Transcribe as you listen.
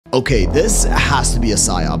Okay, this has to be a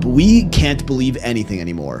psyop. We can't believe anything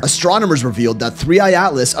anymore. Astronomers revealed that 3i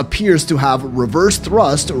Atlas appears to have reverse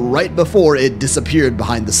thrust right before it disappeared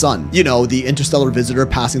behind the sun. You know, the interstellar visitor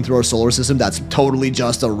passing through our solar system that's totally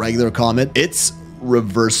just a regular comet. It's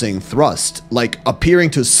reversing thrust, like appearing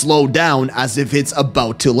to slow down as if it's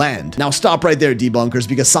about to land. Now stop right there, debunkers,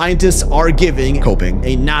 because scientists are giving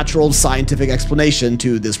a natural scientific explanation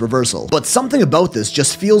to this reversal. But something about this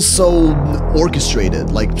just feels so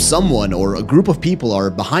orchestrated, like someone or a group of people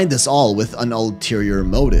are behind this all with an ulterior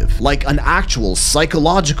motive, like an actual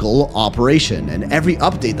psychological operation, and every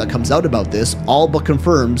update that comes out about this all but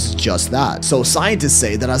confirms just that. So scientists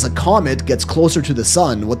say that as a comet gets closer to the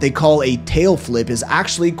sun, what they call a tail flip is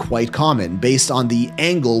actually quite common based on the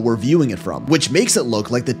angle we're viewing it from, which makes it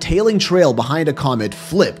look like the tailing trail behind a comet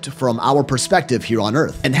flipped from our perspective here on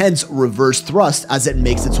Earth, and hence reverse thrust as it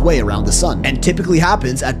makes its way around the sun, and typically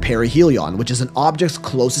happens at perihelion, which is an object's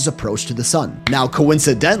closest approach to the sun. Now,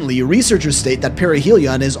 coincidentally, researchers state that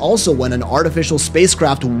perihelion is also when an artificial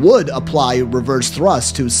spacecraft would apply reverse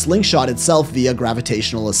thrust to slingshot itself via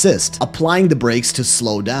gravitational assist, applying the brakes to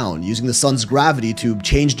slow down, using the sun's gravity to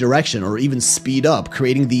change direction or even speed up,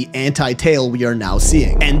 creating the anti-tail we are now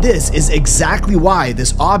seeing. And this is exactly why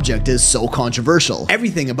this object is so controversial.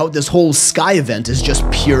 Everything about this whole sky event is just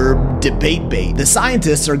pure debate bait. The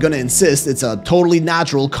scientists are gonna insist it's a totally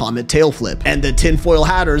natural comet tail flip, and the tinfoil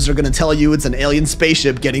hatters are gonna tell you it's an alien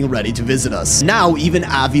spaceship getting ready to visit us. Now, even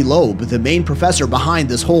Avi Loeb, the main professor behind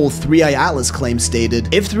this whole 3i Atlas claim,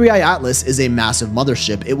 stated, if 3i Atlas is a massive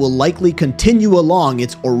mothership, it will likely continue along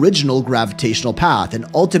its original gravitational path and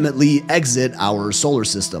ultimately exit our solar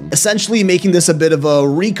system, essentially making this a bit of a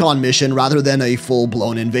recon mission rather than a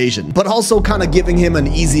full-blown invasion, but also kind of giving him an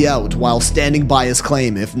easy out while standing by his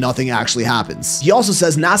claim if nothing actually happens. He also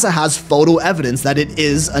says NASA has photo evidence that it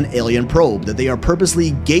is an alien probe that they are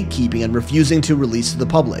purposely gatekeeping and refusing to release to the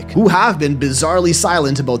public, who have been bizarrely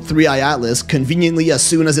silent about 3i Atlas conveniently as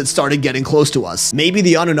soon as it started getting close to us. Maybe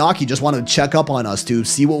the Anunnaki just want to check up on us to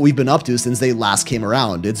see what we've been up to since they last came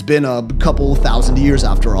around. It's been a couple thousand years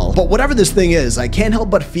after all. But whatever this thing is, I can't help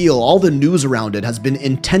but feel all the news around it has been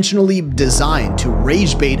intentionally designed to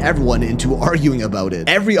rage bait everyone into arguing about it.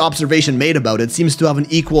 Every observation made about it seems to have an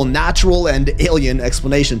equal natural and alien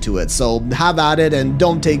explanation to it, so have at it and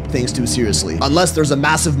don't take things too seriously. Unless there's a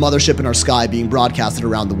massive mothership in our sky being broadcasted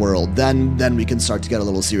around the world, then we can start to get a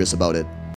little serious about it.